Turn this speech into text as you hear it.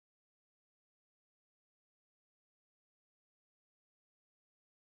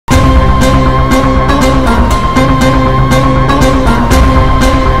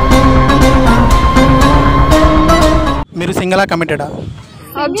సింగిలా కమిటెడా?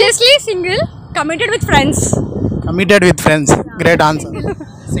 Obviously single. Committed with friends. Committed with friends. Great answer.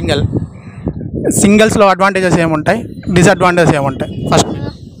 Single. సింగిల్స్లో advantages ఏముంటాయి, disadvantages ఏముంటాయి? First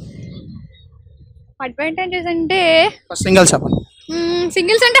advantages అంటే singles చెప్పండి.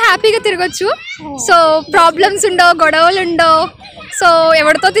 Singles అంటే హ్యాపీగా తిరగచ్చు. సో ప్రాబ్లమ్స్ ఉండవు, గొడవలు ఉండవు. సో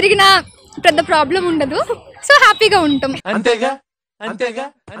ఎవరితో తిరిగినా పెద్ద ప్రాబ్లం ఉండదు. సో హ్యాపీగా ఉంటాం.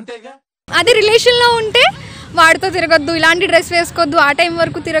 అది రిలేషన్లో ఉంటే వాడితో తిరగొద్దు, ఇలాంటి డ్రెస్ వేసుకోవద్దు, ఆ టైం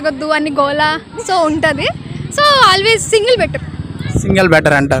వరకు తిరగొద్దు అని గోలా సో ఉంటుంది. So always single better. Single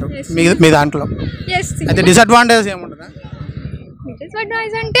better అంటారు మీ దాంట్లో. అయితే డిసడ్వాంటేజెస్ ఏముంటుందా?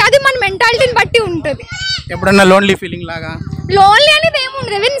 డిసడ్వాంటేజ్ అంటే అది మన మెంటాలిటీని బట్టి ఉంటుంది. ఎప్పుడన్నా లోన్లీ ఫీలింగ్ లాగా? లోన్లీ అనేది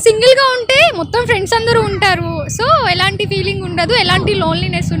ఏముండదు. ఈవెన్ సింగిల్గా ఉంటే మొత్తం ఫ్రెండ్స్ అందరూ ఉంటారు. సో ఎలాంటి ఫీలింగ్ ఉండదు, ఎలాంటి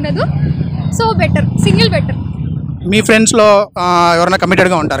లోన్లీనెస్ ఉండదు. So better, single better. మీ ఫ్రెండ్స్లో ఎవరైనా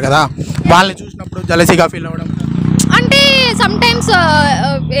కమిటెడ్గా ఉంటారు కదా, వాళ్ళని చూసినప్పుడు జలసీగా ఫీల్ అవ్వడం అంటే సమ్టైమ్స్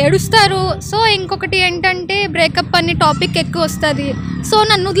ఏడుస్తారు. సో ఇంకొకటి ఏంటంటే బ్రేకప్ అనే టాపిక్ ఎక్కువ వస్తుంది. సో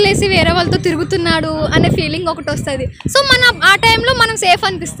నన్ను వదిలేసి వేరే వాళ్ళతో తిరుగుతున్నాడు అనే ఫీలింగ్ ఒకటి వస్తుంది. సో మన ఆ టైంలో మనం సేఫ్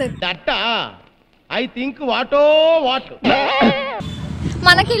అనిపిస్తుంది.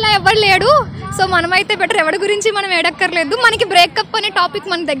 మనకి ఇలా ఎవరు లేడు, సో మనమైతే బెటర్. ఎవరి గురించి మనం ఏడక్కర్లేదు. మనకి బ్రేకప్ అనే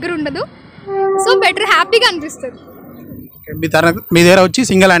టాపిక్ మన దగ్గర ఉండదు. సో బెటర్, హ్యాపీగా అనిపిస్తుంది. మీ దగ్గర వచ్చి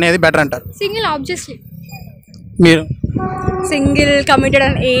సింగిల్ అనేది బెటర్ అంటారు. Single obviously. మీరు? సింగిల్ కమిటెడ్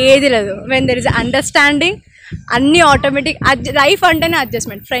అని ఏది లేదు. వెన్ దెర్ ఇస్ అండర్స్టాండింగ్ అన్నీ ఆటోమేటిక్. లైఫ్ అంటేనే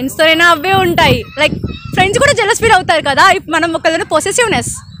అడ్జస్ట్మెంట్. ఫ్రెండ్స్తో అయినా అవే ఉంటాయి. లైక్ ఫ్రెండ్స్ కూడా జెలస్ ఫీల్ అవుతారు కదా మనం ఒకళ్ళ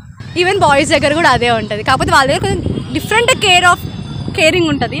పొసెసివ్నెస్. ఈవెన్ బాయ్స్ దగ్గర కూడా అదే ఉంటుంది. కాకపోతే వాళ్ళ దగ్గర కొంచెం డిఫరెంట్ కేరింగ్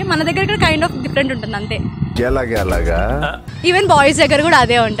ఉంటుంది. మన దగ్గర కూడా కైండ్ ఆఫ్ డిఫరెంట్ ఉంటుంది అంతే. ఈవెన్ బాయ్స్ దగ్గర కూడా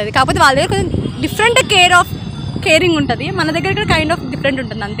అదే ఉంటుంది. కాకపోతే వాళ్ళ దగ్గర కొంచెం డిఫరెంట్ కేరింగ్ ఉంటుంది. మన దగ్గర కూడా కైండ్ ఆఫ్ డిఫరెంట్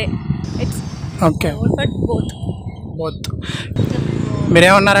ఉంటుంది అంతే. It's okay. But both.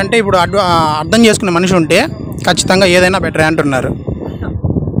 మీరేమన్నారంటే ఇప్పుడు అర్థం చేసుకునే మనిషి ఉంటే ఖచ్చితంగా ఏదైనా బెటర్ అంటున్నారు.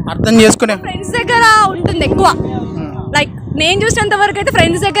 అర్థం చేసుకునే ఫ్రెండ్స్ దగ్గర ఉంటుంది ఎక్కువ. లైక్ నేను చూసినంత వరకు అయితే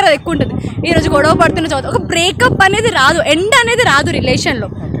ఫ్రెండ్స్ దగ్గర ఎక్కువ ఉంటుంది. ఈరోజు గొడవ పడుతున్న చదువు ఒక బ్రేకప్ అనేది రాదు, ఎండ్ అనేది రాదు రిలేషన్లో.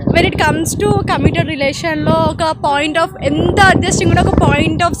 When it comes to committed రిలేషన్లో ఒక పాయింట్ ఆఫ్ ఎంత అడ్జస్టింగ్ కూడా ఒక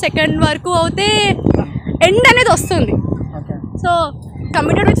పాయింట్ ఆఫ్ సెకండ్ వరకు అయితే ఎండ్ అనేది వస్తుంది. సో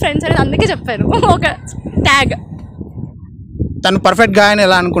కమిటెడ్ విత్ ఫ్రెండ్స్ అనేది అందుకే చెప్పారు ఒక ట్యాగ్. తను పర్ఫెక్ట్ గా అని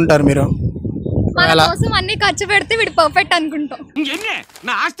ఎలా అనుకుంటారు మీరు? మన కోసం అన్ని ఖర్చు పెడితే వీడు పర్ఫెక్ట్ అనుకుంటాం.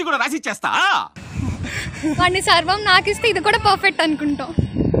 నా ఆస్తి కూడా రాసి ఇచ్చేస్తా. వాడిని సర్వం నాకు ఇస్తే ఇది కూడా పర్ఫెక్ట్ అనుకుంటాం.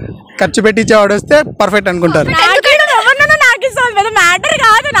 ఖర్చు పెట్టించేవాడు వస్తే పర్ఫెక్ట్ అనుకుంటారు. ఎవరినైనా నాకు ఇస్తాను, పెద్ద మ్యాటర్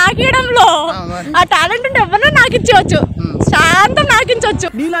కాదు నాకు ఇవ్వడంలో. ఆ టాలెంట్ ఉంటే ఎవరినైనా నాకు ఇచ్చేవచ్చు, శాంతం నాకు ఇచ్చవచ్చు.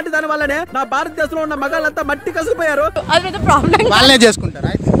 నీలాంటి దాని వల్లనే నా భారతదేశంలో ఉన్న మగాళ్ళంతా మట్టి కసిపోయారు. అది పెద్ద ప్రాబ్లం. వాళ్ళనే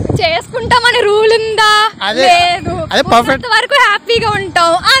చేసుకుంటారా? చేసుకుంటామని రూల్ ఉందా? లేదు. పర్ఫెక్ట్ వరకు హ్యాపీగా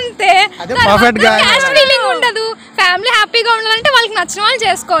ఉంటాం అంతే. ఫీలింగ్ ఉండదు. ఫ్యామిలీ హ్యాపీగా ఉండాలంటే వాళ్ళకి నచ్చిన వాళ్ళు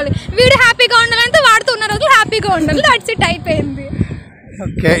చేసుకోవాలి. వీడు హ్యాపీగా ఉండాలంటే వాడుతూ ఉన్న రోజులు హ్యాపీగా ఉండాలి. దట్స్ ఇట్, అయిపోయింది.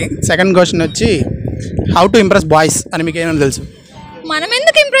 ఓకే. సెకండ్ క్వశ్చన్ వచ్చి హౌ టు ఇంప్రెస్ బాయ్స్ అని మీకు ఏమైనా తెలుసు? మనం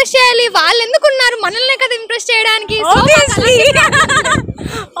ఎందుకు ఇంప్రెస్ చేయాలి? వాళ్ళు ఎందుకు ఉన్నారు? మనల్నే కదా ఇంప్రెస్ చేయడానికి.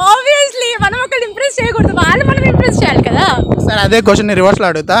 ఆబ్వియస్లీ మనం ఒకళ్ళు ఇంప్రెస్ చేయకూడదు, వాళ్ళు మనం ఇంప్రెస్ చేయాలి కదా. సరే అదే క్వశ్చన్ రివర్స్లో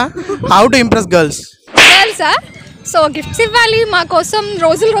అడుగుతా. How to impress girls? గర్ల్సా? So gifts ఇవ్వాలి, మా కోసం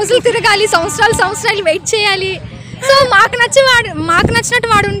రోజులు తిరగాలి, సంవత్సరాలు వెయిట్ చేయాలి. సో మాకు నచ్చినట్టు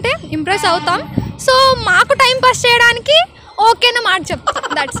వాడు ఉంటే ఇంప్రెస్ అవుతాం. సో మాకు టైం పాస్ చేయడానికి ఓకేనా మాట చెప్తాం.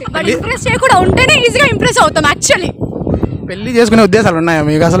 That's it. బట్ ఇంప్రెస్ చేయకుండా ఉంటేనే ఈజీగా ఇంప్రెస్ అవుతాం. యాక్చువల్లీ పెళ్లి చేసుకునే ఉద్దేశాలు ఉన్నాయా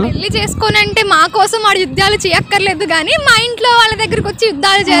మీకు అసలు? పెళ్లి చేసుకోనంటే మా కోసం వాడు యుద్ధాలు చేయక్కర్లేదు, కానీ మా ఇంట్లో వాళ్ళ దగ్గరికి వచ్చి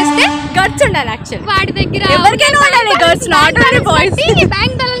యుద్ధాలు చేస్తే గట్స్ ఉండాలి. యాక్చువల్లీ వాడి దగ్గర ఎవరికైనా ఉండాలి, girls not only boys.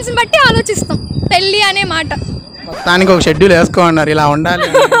 Bank balance బట్టి ఆలోచిస్తాం పెళ్లి అనే మాట. మొత్తానికి ఒక షెడ్యూల్ వేసుకోమన్నారు, ఇలా ఉండాలి.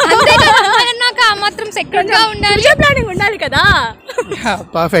 అంతే కదా, నాకు ఆ మాత్రం సెక్రెట్ గా ఉండాలి, ప్లానింగ్ ఉండాలి కదా.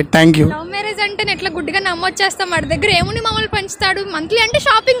 Perfect, thank you. Love marriage అంటే ఎట్లా గుడ్డిగా నమ్మొచ్చేస్తాం. వాడి దగ్గర ఏముంది మమ్మల్ని పెంచుతాడు, మంత్లీ అంటే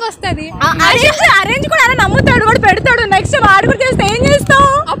షాపింగ్ వస్తుంది. అరేంజ్ కూడా అలా నమ్ముతాడు, వాడు పెడతాడు. నెక్స్ట్ వాడు కూడా చేస్తే ఏం చేస్తావు?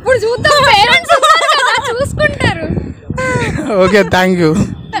 అప్పుడు చూద్దాం, పేరెంట్స్ చూసుకుంటారు. Okay, thank you.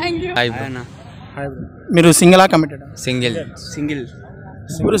 మీరు సింగిలా కమిటెడ్? సింగిల్.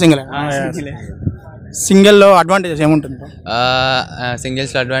 సింగిల్లో అడ్వాంటేజెస్ ఏముంటుంది?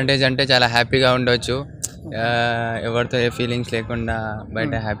 సింగిల్స్లో అడ్వాంటేజ్ అంటే చాలా హ్యాపీగా ఉండొచ్చు. ఎవరితో ఏ ఫీలింగ్స్ లేకుండా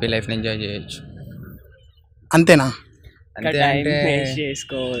బయట హ్యాపీ లైఫ్ని ఎంజాయ్ చేయొచ్చు. అంతేనా? అంతే అంటే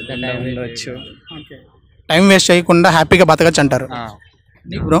టైం వేస్ట్ చేయకుండా హ్యాపీగా బతకచ్చు అంటారు.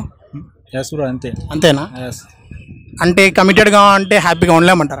 బ్రో? అంతేనా? అంటే కమిటెడ్గా అంటే హ్యాపీగా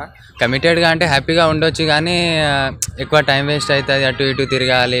ఉండలేమంటారా? కమిటెడ్గా అంటే హ్యాపీగా ఉండొచ్చు, కానీ ఎక్కువ టైం వేస్ట్ అవుతుంది. అటు ఇటు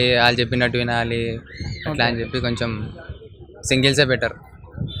తిరగాలి, వాళ్ళు చెప్పినట్టు వినాలి, అట్లా అని చెప్పి కొంచెం సింగిల్సే బెటర్.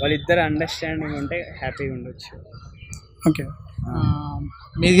 వాళ్ళిద్దరు అండర్స్టాండింగ్ ఉంటే హ్యాపీగా ఉండొచ్చు. ఓకే,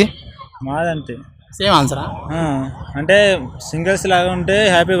 మీది మాదంతే సేమ్ ఆన్సరా? అంటే సింగిల్స్ లాగా ఉంటే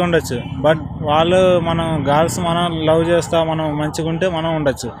హ్యాపీగా ఉండొచ్చు. బట్ వాళ్ళు మనం గర్ల్స్ మనం లవ్ చేస్తా మనం మంచిగా ఉంటే మనం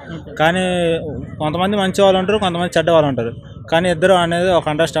ఉండొచ్చు. కానీ కొంతమంది మంచి వాళ్ళు ఉంటారు, కొంతమంది చెడ్డ వాళ్ళు ఉంటారు. కానీ ఇద్దరు అనేది ఒక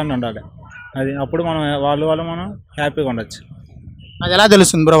అండర్స్టాండింగ్ ఉండాలి. అది అప్పుడు మనం వాళ్ళు మనం హ్యాపీగా ఉండొచ్చు. అది ఎలా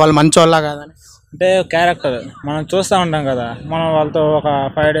తెలుస్తుంది బ్రో వాళ్ళు మంచి వాళ్ళ కాదని? అంటే క్యారెక్టర్ మనం చూస్తూ ఉంటాం కదా, మనం వాళ్ళతో ఒక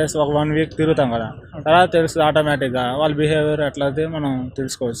 5 days ఒక 1 week తిరుగుతాం కదా, తర్వాత తెలుస్తుంది ఆటోమేటిక్గా వాళ్ళ బిహేవియర్ ఎట్లయితే మనం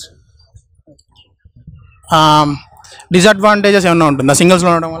తెలుసుకోవచ్చు. డిసడ్వాంటేజెస్ ఏమైనా ఉంటుందా సింగిల్స్లో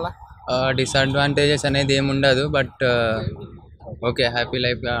ఉండడం వల్ల? డిసడ్వాంటేజెస్ అనేది ఏమి ఉండదు. బట్ ఓకే, హ్యాపీ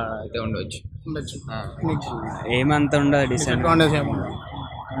లైఫ్గా అయితే ఉండవచ్చు. ఏమంత ఉండదు డిసడ్వాంటేజ్ ఏముండదు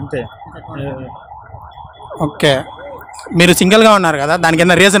అంతే. ఓకే, మీరు సింగిల్గా ఉన్నారు కదా, దానికి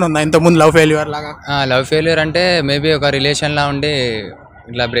ఏమైనా రీజన్ ఉందా? ఇంతకుముందు లవ్ ఫెయిల్యూర్ లాగా? లవ్ ఫెయిల్యూర్ అంటే మేబీ ఒక రిలేషన్లా ఉండి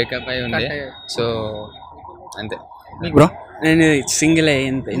ఇట్లా బ్రేకప్ అయి ఉంది. సో అంతే. మీకు బ్రో? నేను సింగిల్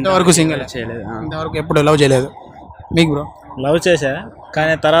ఇంతవరకు సింగిల్ చేయలేదు. ఇంతవరకు ఎప్పుడు లవ్ చేయలేదు. మీకు బ్రో? లవ్ చేశా,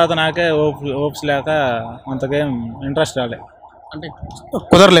 కానీ తర్వాత నాకే హోప్స్ లేక అంతకేం ఇంట్రెస్ట్ రాలేదు. అంటే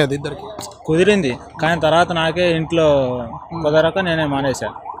కుదరలేదు ఇద్దరికి? కుదిరింది, కానీ తర్వాత నాకే ఇంట్లో కుదరక నేనే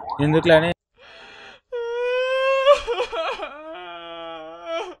మానేసా. ఎందుకులే అని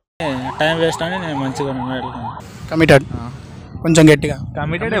టైం వేస్ట్ అని నేను మంచిగా కమిటెడ్. కొంచెం గట్టిగా.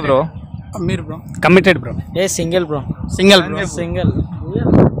 Committed bro. మీరు bro? Committed bro. Single bro. Single bro. Single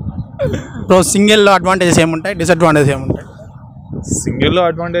bro, సింగిల్లో advantages ఏముంటాయి, డిసడ్వాంటేజెస్ ఏముంటాయి? సింగిల్లో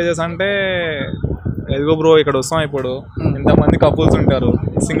అడ్వాంటేజెస్ అంటే ఎదుగో బ్రో, ఇక్కడ వస్తాం ఇప్పుడు ఇంతమంది కపుల్స్ ఉంటారు.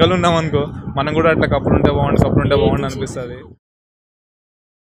 సింగిల్ ఉన్నాం అనుకో, మనం కూడా అట్లా కపుల్ ఉంటే బాగుండు అనిపిస్తుంది.